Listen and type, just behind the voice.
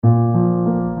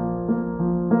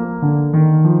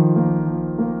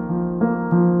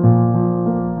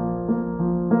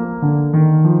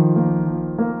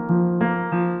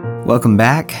Welcome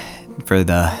back for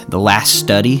the last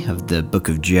study of the book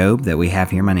of Job that we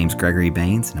have here. My name's Gregory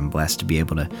Baines, and I'm blessed to be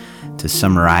able to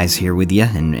summarize here with you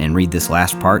and read this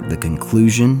last part, the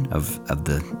conclusion of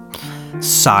the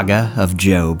saga of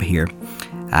Job here.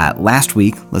 Last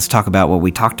week, let's talk about what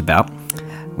we talked about.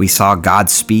 We saw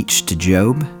God's speech to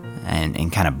Job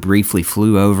and kind of briefly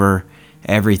flew over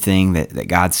everything that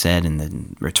God said and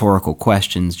the rhetorical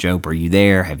questions. Job, are you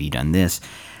there? Have you done this?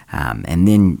 And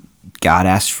then God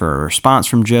asked for a response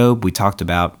from Job. We talked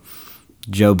about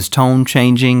Job's tone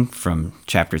changing from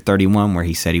chapter 31, where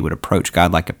he said he would approach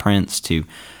God like a prince, to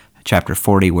chapter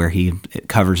 40, where he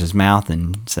covers his mouth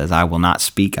and says, I will not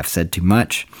speak, I've said too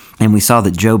much. And we saw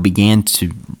that Job began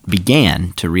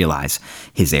to realize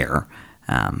his error.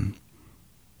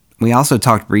 We also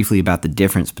talked briefly about the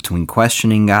difference between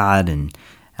questioning God and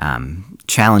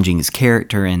challenging his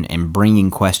character and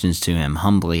bringing questions to him,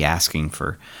 humbly asking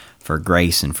for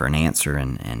grace and for an answer,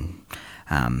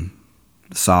 and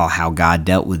saw how God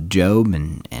dealt with Job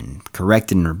and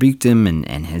corrected and rebuked him,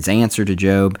 and his answer to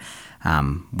Job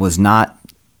was not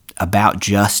about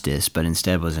justice, but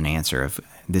instead was an answer of,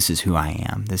 this is who I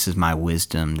am, this is my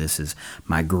wisdom, this is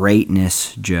my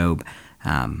greatness, Job.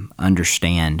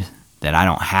 Understand that I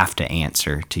don't have to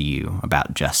answer to you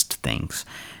about just things.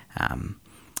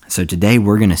 So today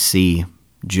we're going to see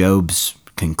Job's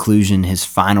conclusion, his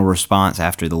final response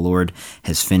after the Lord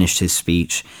has finished his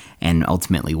speech, and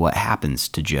ultimately what happens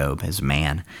to Job as a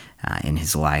man in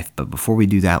his life. But before we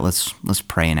do that, let's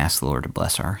pray and ask the Lord to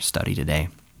bless our study today.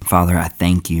 Father, I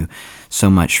thank you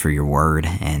so much for your word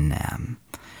and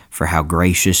for how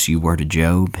gracious you were to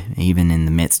Job. Even in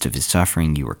the midst of his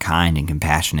suffering, you were kind and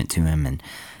compassionate to him,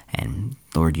 and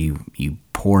Lord, you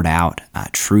poured out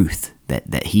truth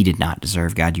that he did not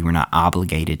deserve. God, you were not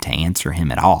obligated to answer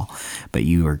him at all, but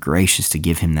you are gracious to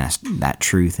give him that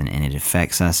truth, and it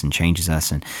affects us and changes us.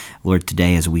 And Lord,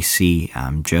 today as we see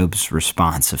Job's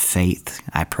response of faith,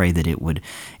 I pray that it would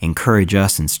encourage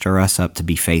us and stir us up to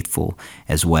be faithful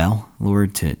as well,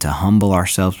 Lord, to humble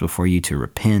ourselves before you, to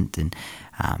repent, and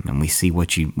we see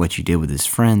what you did with his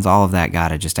friends, all of that.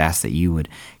 God, I just ask that you would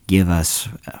give us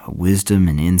wisdom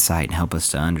and insight and help us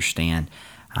to understand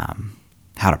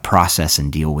how to process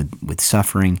and deal with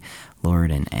suffering,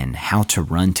 Lord, and how to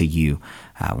run to you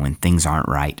when things aren't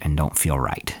right and don't feel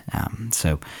right.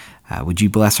 So would you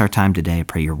bless our time today? I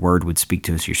pray your word would speak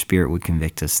to us, your spirit would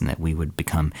convict us, and that we would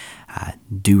become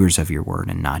doers of your word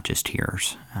and not just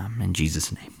hearers. In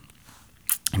Jesus' name,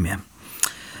 amen.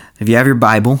 If you have your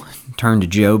Bible, turn to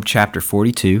Job chapter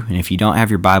 42, and if you don't have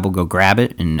your Bible, go grab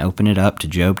it and open it up to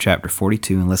Job chapter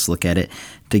 42, and let's look at it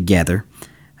together.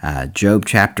 Job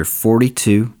chapter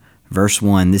 42, verse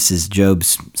 1, this is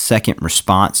Job's second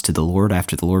response to the Lord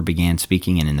after the Lord began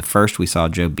speaking, and in the first we saw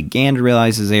Job began to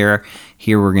realize his error.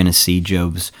 Here we're going to see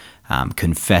Job's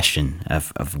confession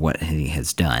of what he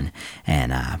has done,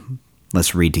 and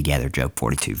let's read together Job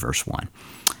 42, verse 1.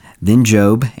 Then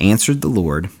Job answered the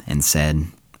Lord and said,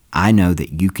 I know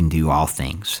that you can do all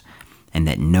things, and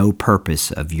that no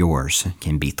purpose of yours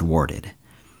can be thwarted.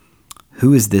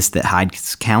 Who is this that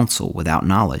hides counsel without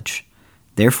knowledge?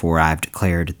 Therefore I have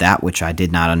declared that which I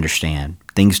did not understand,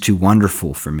 things too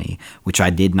wonderful for me, which I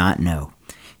did not know.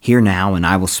 Hear now, and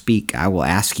I will speak. I will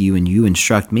ask you, and you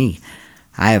instruct me.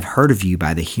 I have heard of you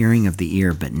by the hearing of the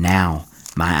ear, but now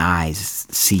my eyes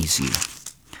sees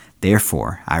you.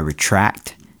 Therefore I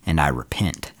retract and I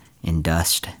repent in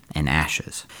dust and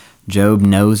ashes. Job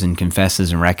knows and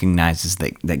confesses and recognizes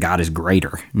that God is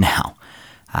greater now.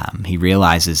 He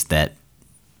realizes that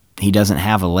he doesn't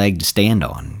have a leg to stand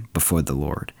on before the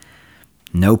Lord.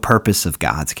 No purpose of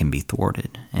God's can be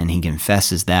thwarted, and he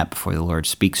confesses that before the Lord,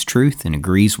 speaks truth and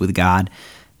agrees with God.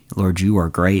 Lord, you are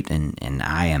great, and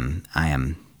I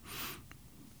am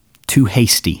too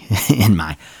hasty in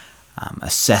my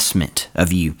assessment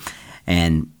of you.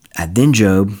 And then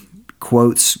Job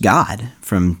quotes God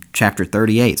from chapter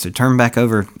 38. So turn back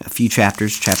over a few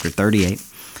chapters, chapter 38.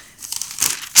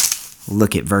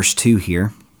 Look at verse 2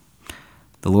 here.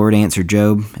 The Lord answered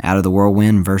Job out of the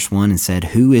whirlwind, verse 1, and said,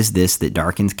 Who is this that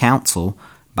darkens counsel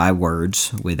by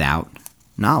words without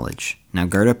knowledge? Now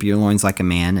gird up your loins like a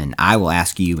man, and I will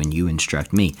ask you, and you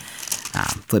instruct me.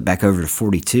 Flip back over to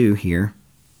 42 here.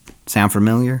 Sound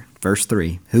familiar? Verse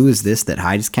 3, Who is this that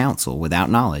hides counsel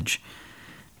without knowledge?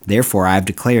 Therefore I have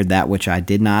declared that which I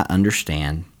did not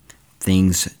understand,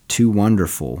 things too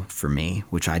wonderful for me,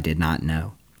 which I did not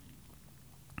know.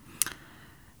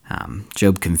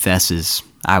 Job confesses,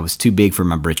 I was too big for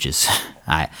my britches.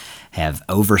 I have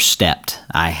overstepped.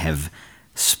 I have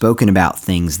spoken about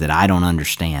things that I don't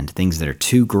understand, things that are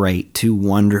too great, too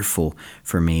wonderful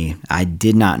for me. I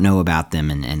did not know about them,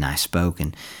 and I spoke.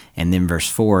 And And then verse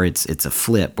 4, it's a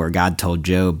flip where God told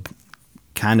Job,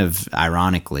 kind of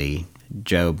ironically,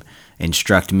 Job,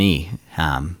 instruct me.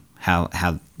 How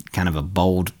kind of a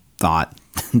bold thought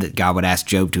that God would ask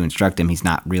Job to instruct him. He's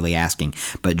not really asking.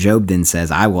 But Job then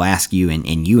says, I will ask you,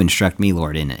 and you instruct me,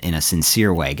 Lord, in a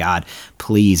sincere way. God,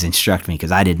 please instruct me,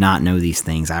 because I did not know these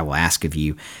things. I will ask of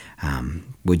you.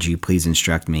 Would you please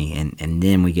instruct me? And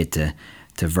then we get to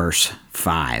verse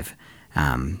 5.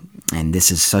 And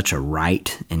this is such a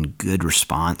right and good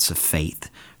response of faith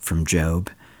from Job,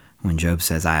 when Job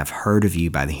says, I have heard of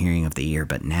you by the hearing of the ear,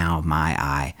 but now my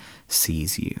eye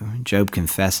sees you. Job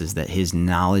confesses that his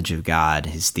knowledge of God,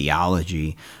 his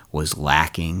theology, was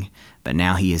lacking, but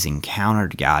now he has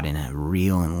encountered God in a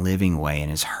real and living way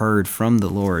and has heard from the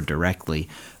Lord directly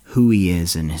who he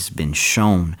is, and has been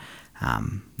shown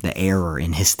the error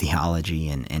in his theology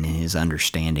and in his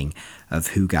understanding of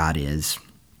who God is.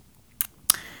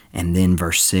 And then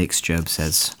verse 6, Job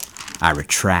says, I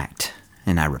retract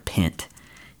and I repent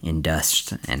in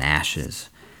dust and ashes.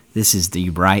 This is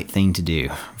the right thing to do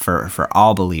for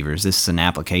all believers. This is an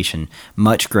application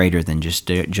much greater than just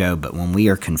Job, but when we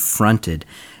are confronted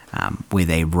with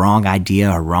a wrong idea,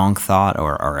 a wrong thought,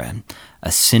 or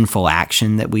a sinful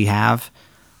action that we have,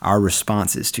 our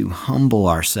response is to humble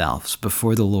ourselves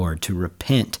before the Lord, to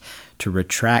repent, to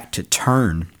retract, to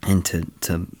turn, and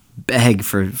to beg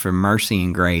for mercy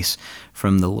and grace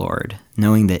from the Lord,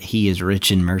 knowing that He is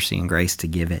rich in mercy and grace to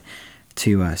give it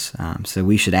to us. So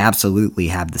we should absolutely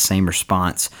have the same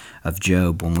response of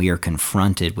Job when we are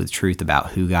confronted with truth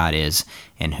about who God is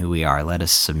and who we are. Let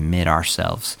us submit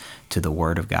ourselves to the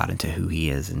Word of God and to who He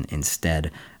is, instead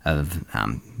of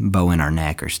bowing our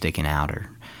neck or sticking out or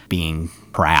being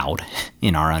proud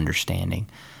in our understanding.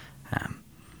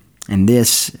 And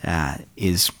this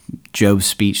is Job's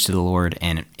speech to the Lord,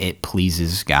 and it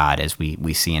pleases God, as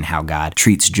we see in how God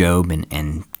treats Job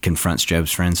and confronts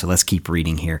Job's friends. So let's keep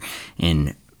reading here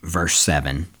in verse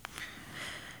 7.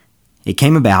 It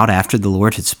came about after the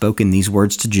Lord had spoken these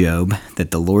words to Job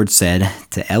that the Lord said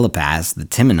to Eliphaz the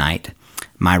Temanite,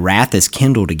 My wrath is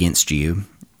kindled against you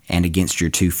and against your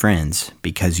two friends,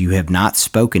 because you have not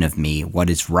spoken of me what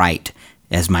is right,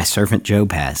 as my servant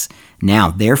Job has. Now,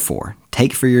 therefore,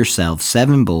 take for yourselves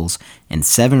 7 bulls and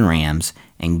 7 rams,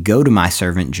 and go to my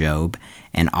servant Job,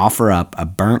 and offer up a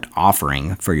burnt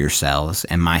offering for yourselves,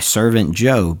 and my servant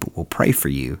Job will pray for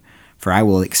you. For I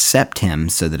will accept him,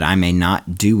 so that I may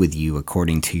not do with you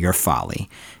according to your folly,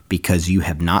 because you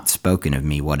have not spoken of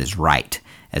me what is right,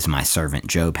 as my servant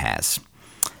Job has.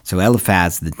 So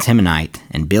Eliphaz the Temanite,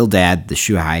 and Bildad the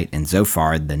Shuhite, and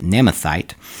Zophar the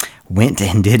Naamathite went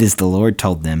and did as the Lord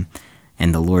told them,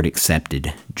 and the Lord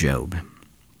accepted Job.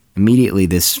 Immediately,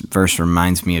 this verse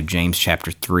reminds me of James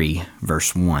chapter 3,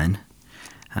 verse 1,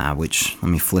 which,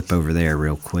 let me flip over there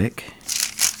real quick.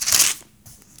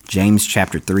 James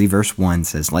chapter 3, verse 1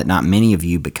 says, Let not many of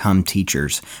you become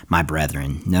teachers, my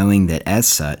brethren, knowing that as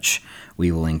such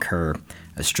we will incur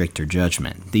a stricter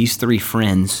judgment. These 3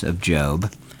 friends of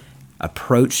Job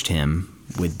approached him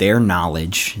with their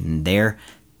knowledge and their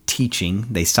teaching.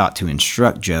 They sought to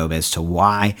instruct Job as to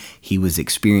why he was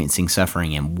experiencing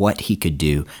suffering and what he could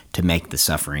do to make the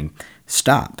suffering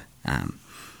stop.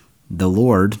 The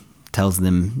Lord tells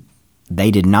them they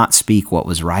did not speak what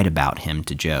was right about him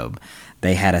to Job.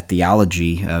 They had a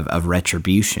theology of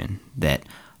retribution, that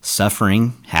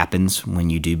suffering happens when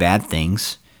you do bad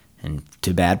things and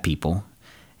to bad people,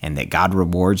 and that God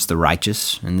rewards the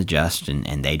righteous and the just,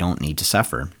 and they don't need to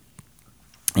suffer.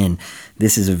 And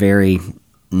this is a very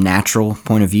natural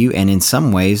point of view, and in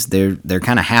some ways they're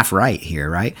kind of half right here,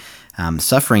 right?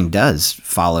 Suffering does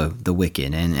follow the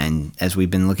wicked, and as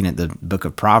we've been looking at the book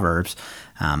of Proverbs,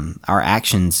 our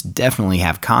actions definitely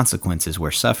have consequences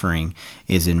where suffering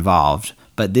is involved.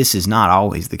 But this is not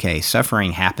always the case.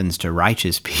 Suffering happens to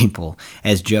righteous people,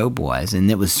 as Job was, and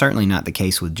it was certainly not the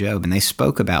case with Job. And they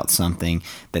spoke about something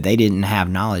that they didn't have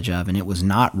knowledge of, and it was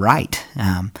not right.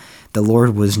 The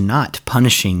Lord was not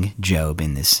punishing Job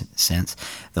in this sense.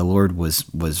 The Lord was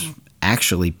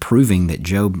actually proving that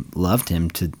Job loved him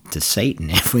to Satan.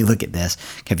 If we look at this,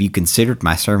 have you considered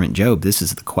my servant Job? This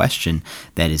is the question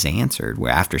that is answered,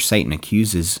 where after Satan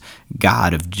accuses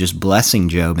God of just blessing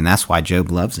Job, and that's why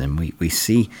Job loves him, we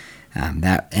see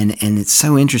that. And it's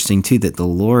so interesting, too, that the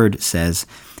Lord says,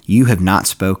 you have not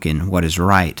spoken what is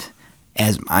right,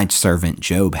 as my servant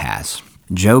Job has.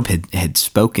 Job had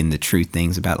spoken the true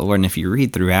things about the Lord, and if you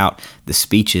read throughout the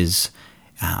speeches,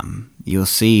 you'll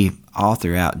see all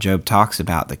throughout Job talks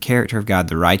about the character of God,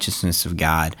 the righteousness of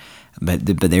God, but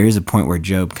there is a point where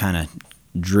Job kind of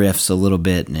drifts a little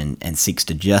bit and seeks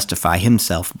to justify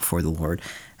himself before the Lord.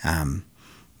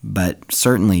 But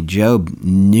certainly Job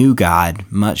knew God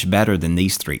much better than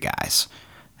these three guys.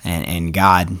 And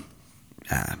God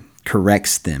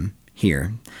corrects them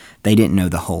here. They didn't know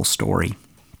the whole story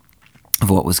of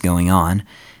what was going on.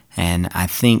 And I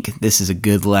think this is a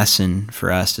good lesson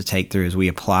for us to take through as we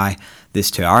apply this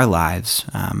to our lives.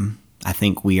 I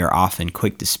think we are often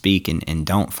quick to speak and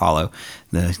don't follow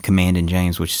the command in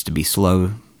James, which is to be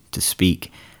slow to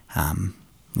speak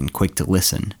and quick to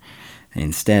listen. And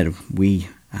instead, we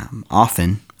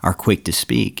often are quick to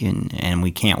speak, and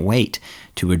we can't wait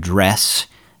to address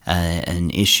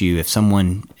an issue. If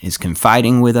someone is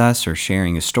confiding with us or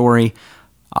sharing a story,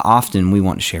 often we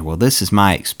want to share, well, this is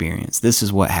my experience. This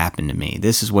is what happened to me.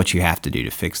 This is what you have to do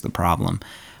to fix the problem.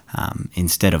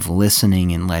 Instead of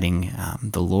listening and letting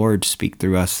the Lord speak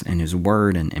through us in His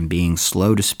Word and being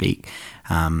slow to speak.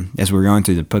 As we're going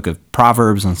through the book of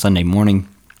Proverbs on Sunday morning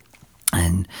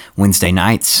and Wednesday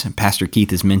nights, Pastor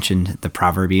Keith has mentioned the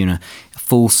proverb, a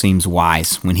fool seems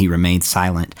wise when he remains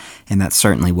silent. And that's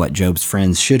certainly what Job's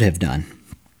friends should have done,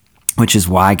 which is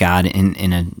why God,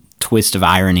 in a twist of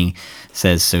irony,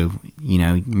 says, so,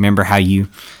 remember how you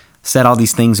said all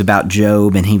these things about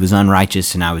Job and he was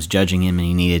unrighteous and I was judging him and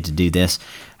he needed to do this.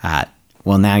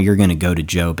 Well, now you're going to go to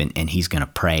Job and he's going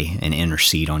to pray and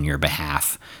intercede on your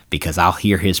behalf because I'll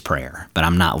hear his prayer, but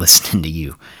I'm not listening to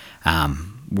you.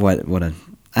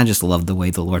 I just love the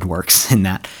way the Lord works in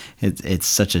that. It's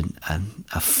such a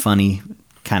funny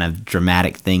kind of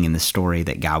dramatic thing in the story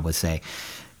that God would say,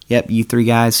 yep, you three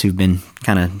guys who've been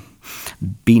kind of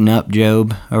beating up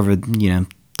Job over,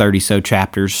 30-so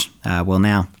chapters, well,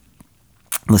 now,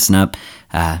 listen up.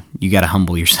 You got to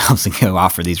humble yourselves and go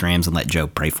offer these rams and let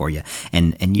Job pray for you.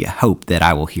 And you hope that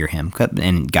I will hear him.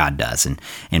 And God does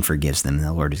and forgives them.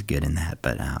 The Lord is good in that.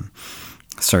 But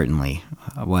certainly,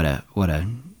 what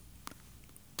a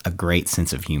great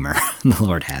sense of humor the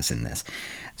Lord has in this.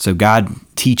 So God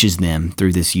teaches them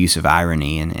through this use of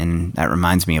irony. And that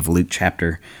reminds me of Luke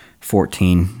chapter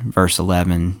 14, verse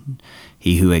 11.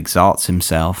 He who exalts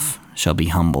himself shall be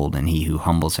humbled, and he who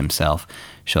humbles himself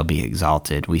shall be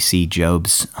exalted. We see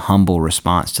Job's humble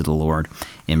response to the Lord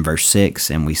in verse 6,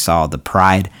 and we saw the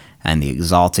pride and the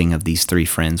exalting of these three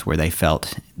friends where they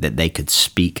felt that they could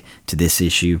speak to this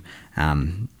issue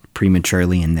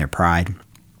prematurely in their pride,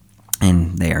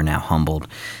 and they are now humbled.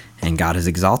 And God has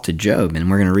exalted Job, and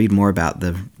we're going to read more about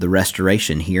the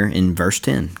restoration here in verse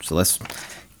 10. So let's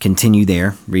continue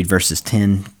there, read verses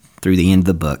 10 through the end of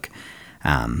the book.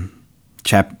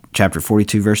 Chapter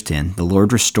 42, verse 10, the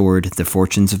Lord restored the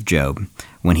fortunes of Job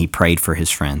when he prayed for his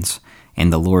friends,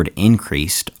 and the Lord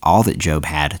increased all that Job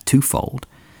had twofold.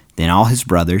 Then all his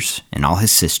brothers and all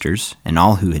his sisters and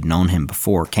all who had known him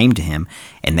before came to him,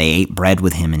 and they ate bread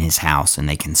with him in his house, and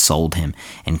they consoled him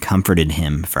and comforted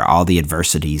him for all the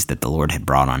adversities that the Lord had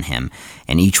brought on him.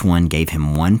 And each one gave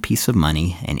him one piece of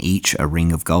money, and each a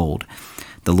ring of gold.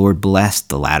 The Lord blessed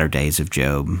the latter days of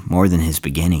Job more than his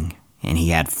beginning. And he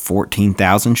had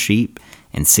 14,000 sheep,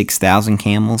 and 6,000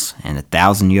 camels, and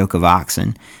 1,000 yoke of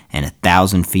oxen, and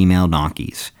 1,000 female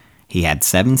donkeys. He had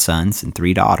 7 sons and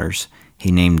 3 daughters.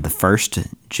 He named the first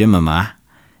Jemimah,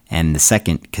 and the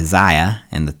second Keziah,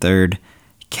 and the third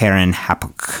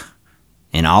Keren-happuch.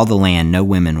 In all the land no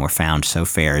women were found so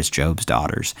fair as Job's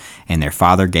daughters, and their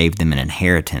father gave them an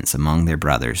inheritance among their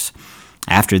brothers.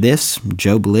 After this,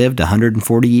 Job lived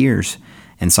 140 years,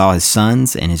 and saw his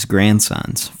sons and his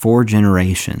grandsons, 4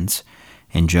 generations.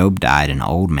 And Job died an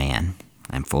old man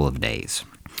and full of days.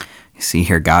 You see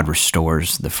here, God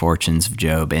restores the fortunes of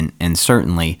Job, and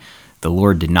certainly the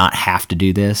Lord did not have to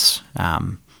do this.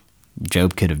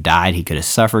 Job could have died. He could have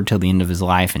suffered till the end of his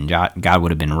life, and God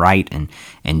would have been right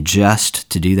and just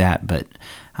to do that. But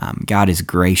God is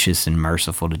gracious and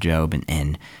merciful to Job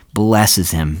and blesses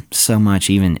him so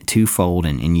much, even twofold.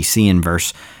 And you see in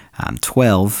verse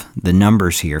 12, the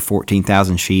numbers here,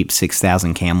 14,000 sheep,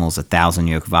 6,000 camels, 1,000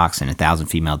 yoke of oxen, 1,000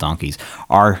 female donkeys,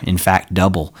 are in fact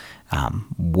double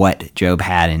what Job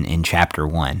had in chapter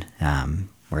 1,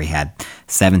 where he had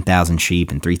 7,000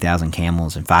 sheep and 3,000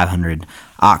 camels and 500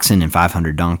 oxen and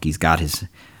 500 donkeys. God has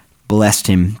blessed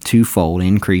him twofold,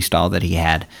 increased all that he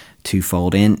had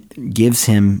twofold, and gives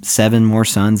him 7 more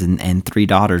sons and 3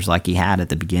 daughters like he had at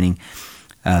the beginning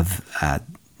of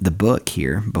the book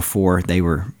here before they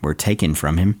were taken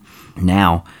from him.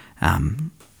 Now,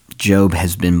 Job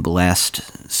has been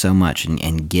blessed so much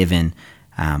and given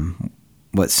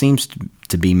what seems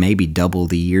to be maybe double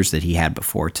the years that he had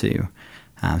before too.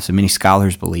 So many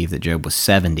scholars believe that Job was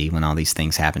 70 when all these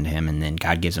things happened to him, and then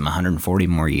God gives him 140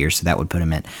 more years, so that would put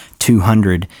him at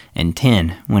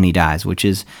 210 when he dies, which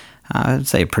is I'd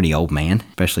say a pretty old man,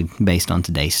 especially based on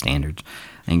today's standards.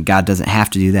 And God doesn't have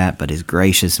to do that, but is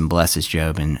gracious and blesses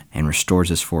Job and restores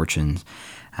his fortunes.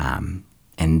 And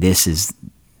this is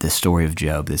the story of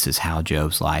Job. This is how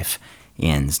Job's life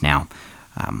ends. Now,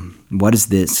 what does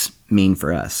this mean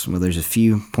for us? Well, there's a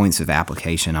few points of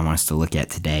application I want us to look at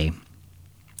today.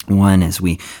 One, as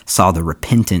we saw the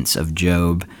repentance of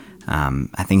Job,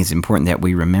 I think it's important that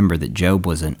we remember that Job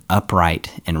was an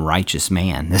upright and righteous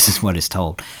man. This is what is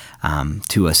told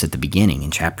to us at the beginning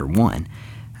in chapter 1.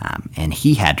 And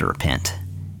he had to repent.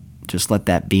 Just let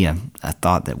that be a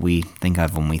thought that we think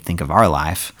of when we think of our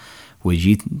life. Would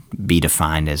you be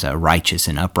defined as a righteous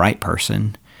and upright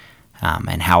person?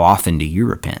 And how often do you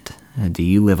repent? Do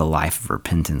you live a life of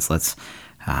repentance? Let's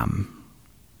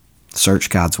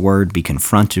search God's Word, be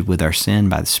confronted with our sin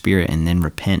by the Spirit, and then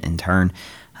repent and turn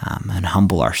and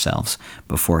humble ourselves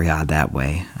before God that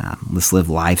way. Let's live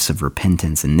lives of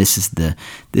repentance, and this is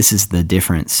the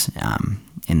difference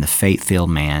in the faith-filled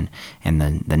man and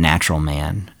the natural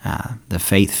man. The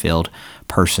faith-filled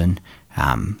person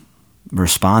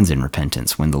responds in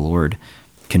repentance when the Lord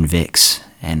convicts,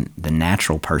 and the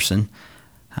natural person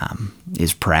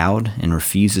is proud and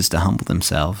refuses to humble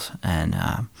themselves. And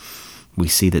we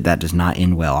see that does not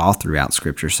end well all throughout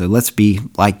Scripture. So let's be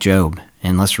like Job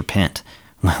and let's repent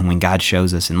when God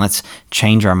shows us, and let's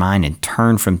change our mind and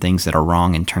turn from things that are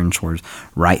wrong and turn towards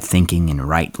right thinking and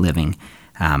right living.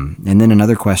 And then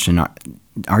another question,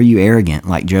 are you arrogant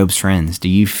like Job's friends? Do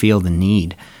you feel the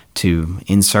need to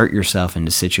insert yourself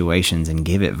into situations and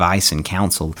give advice and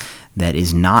counsel that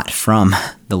is not from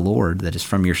the Lord, that is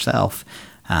from yourself?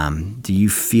 Do you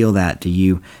feel that? Do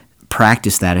you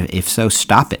practice that? If so,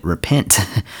 stop it. Repent.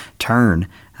 Turn.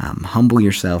 Humble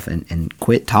yourself and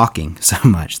quit talking so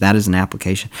much. That is an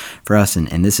application for us.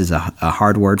 And this is a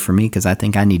hard word for me because I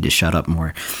think I need to shut up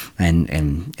more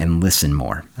and listen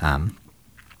more.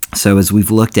 So as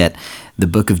we've looked at the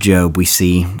book of Job, we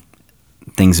see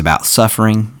things about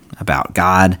suffering, about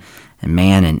God and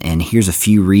man, and here's a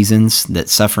few reasons that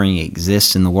suffering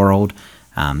exists in the world.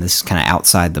 This is kind of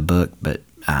outside the book, but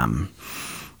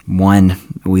one,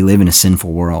 we live in a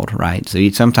sinful world, right? So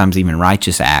sometimes even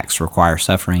righteous acts require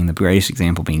suffering. The greatest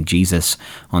example being Jesus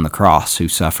on the cross, who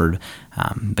suffered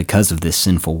because of this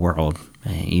sinful world.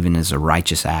 Even as a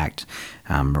righteous act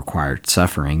required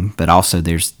suffering. But also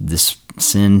there's this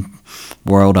sin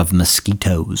world of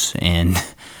mosquitoes and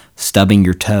stubbing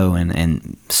your toe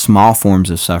and small forms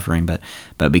of suffering.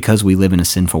 But because we live in a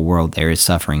sinful world, there is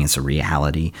suffering. It's a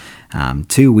reality.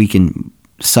 Two, we can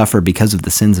suffer because of the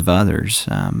sins of others.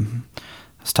 I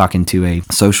was talking to a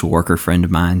social worker friend of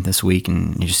mine this week,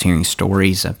 and just hearing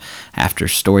stories after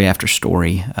story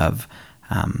of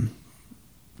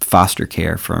foster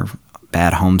care for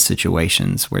bad home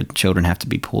situations where children have to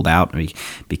be pulled out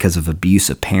because of abuse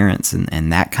of parents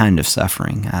and that kind of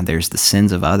suffering. There's the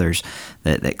sins of others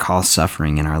that cause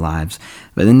suffering in our lives.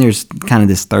 But then there's kind of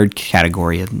this third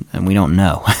category, and we don't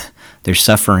know. There's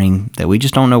suffering that we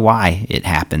just don't know why it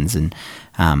happens. And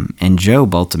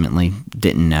Job ultimately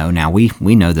didn't know. Now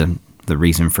we know the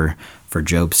reason for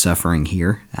Job's suffering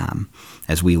here,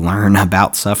 as we learn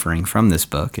about suffering from this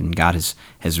book, and God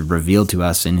has revealed to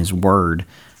us in His Word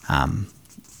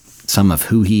some of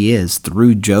who He is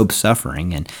through Job's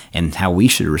suffering and how we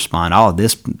should respond. All of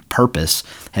this purpose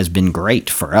has been great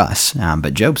for us,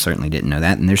 but Job certainly didn't know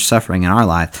that, and there's suffering in our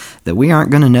life that we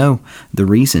aren't going to know the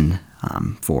reason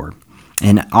for.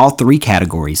 And all three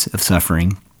categories of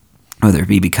suffering, whether it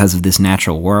be because of this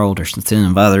natural world or sin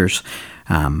of others,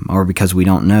 or because we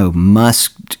don't know,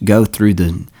 must go through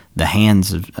the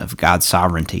hands of God's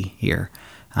sovereignty here.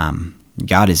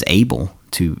 God is able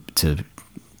to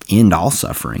end all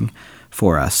suffering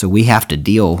for us. So we have to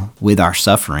deal with our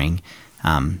suffering,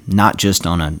 not just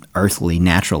on an earthly,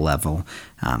 natural level,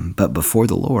 but before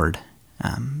the Lord.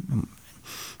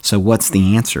 So what's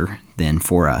the answer then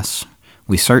for us?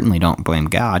 We certainly don't blame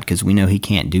God because we know He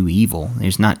can't do evil.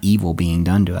 There's not evil being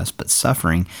done to us, but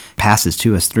suffering passes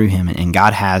to us through Him, and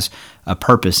God has a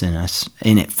purpose in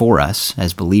it for us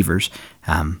as believers,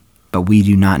 but we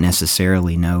do not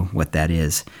necessarily know what that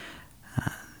is.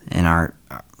 And our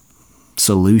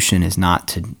solution is not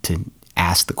to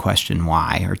ask the question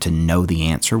why or to know the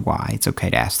answer why. It's okay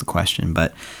to ask the question,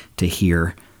 but to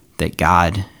hear that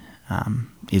God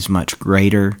is much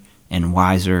greater and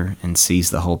wiser and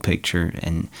sees the whole picture,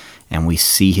 and we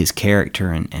see His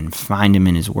character and find Him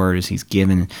in His Word as He's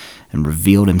given and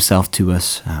revealed Himself to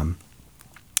us.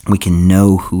 We can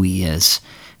know who He is,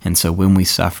 and so when we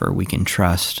suffer, we can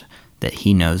trust that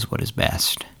He knows what is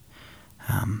best.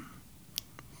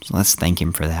 So let's thank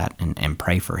Him for that and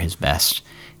pray for His best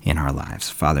in our lives.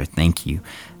 Father, thank you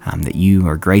that you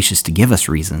are gracious to give us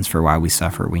reasons for why we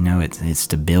suffer. We know it's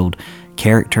to build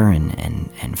character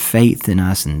and faith in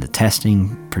us, and the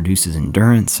testing produces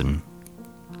endurance, and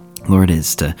Lord,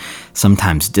 it's to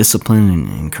sometimes discipline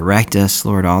and correct us,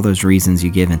 Lord, all those reasons you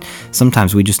give, and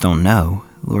sometimes we just don't know,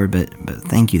 Lord, but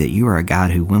thank you that you are a God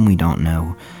who, when we don't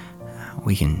know,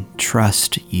 we can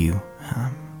trust you,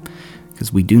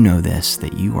 because we do know this,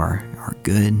 that you are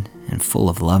good and full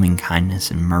of loving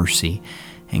kindness and mercy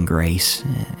and grace.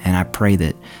 And I pray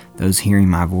that those hearing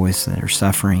my voice that are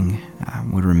suffering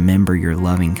would remember your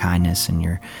loving kindness and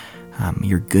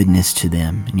your goodness to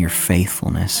them and your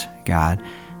faithfulness, God.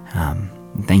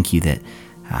 Thank you that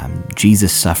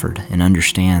Jesus suffered and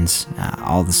understands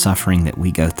all the suffering that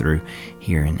we go through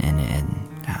here, and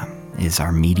is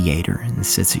our mediator and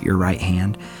sits at your right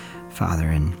hand, Father.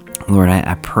 And Lord,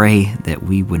 I pray that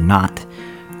we would not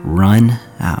run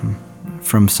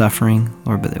from suffering,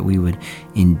 Lord, but that we would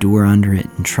endure under it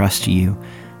and trust you,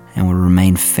 and would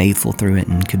remain faithful through it,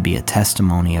 and could be a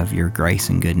testimony of your grace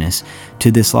and goodness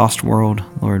to this lost world,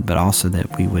 Lord, but also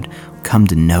that we would come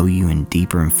to know you in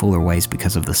deeper and fuller ways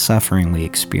because of the suffering we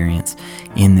experience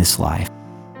in this life.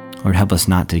 Lord, help us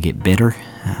not to get bitter,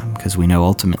 because we know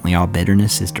ultimately all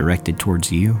bitterness is directed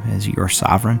towards you as you are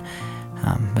sovereign,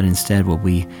 but instead will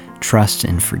we trust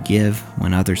and forgive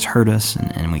when others hurt us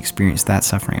and we experience that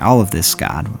suffering. All of this,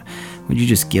 God, would you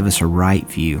just give us a right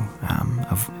view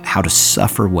of how to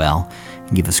suffer well,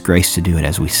 and give us grace to do it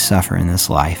as we suffer in this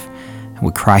life.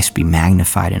 Would Christ be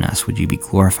magnified in us? Would you be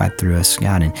glorified through us,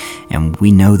 God? And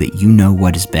we know that you know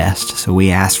what is best, so we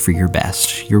ask for your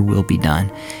best. Your will be done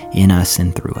in us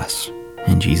and through us.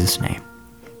 In Jesus' name,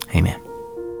 amen.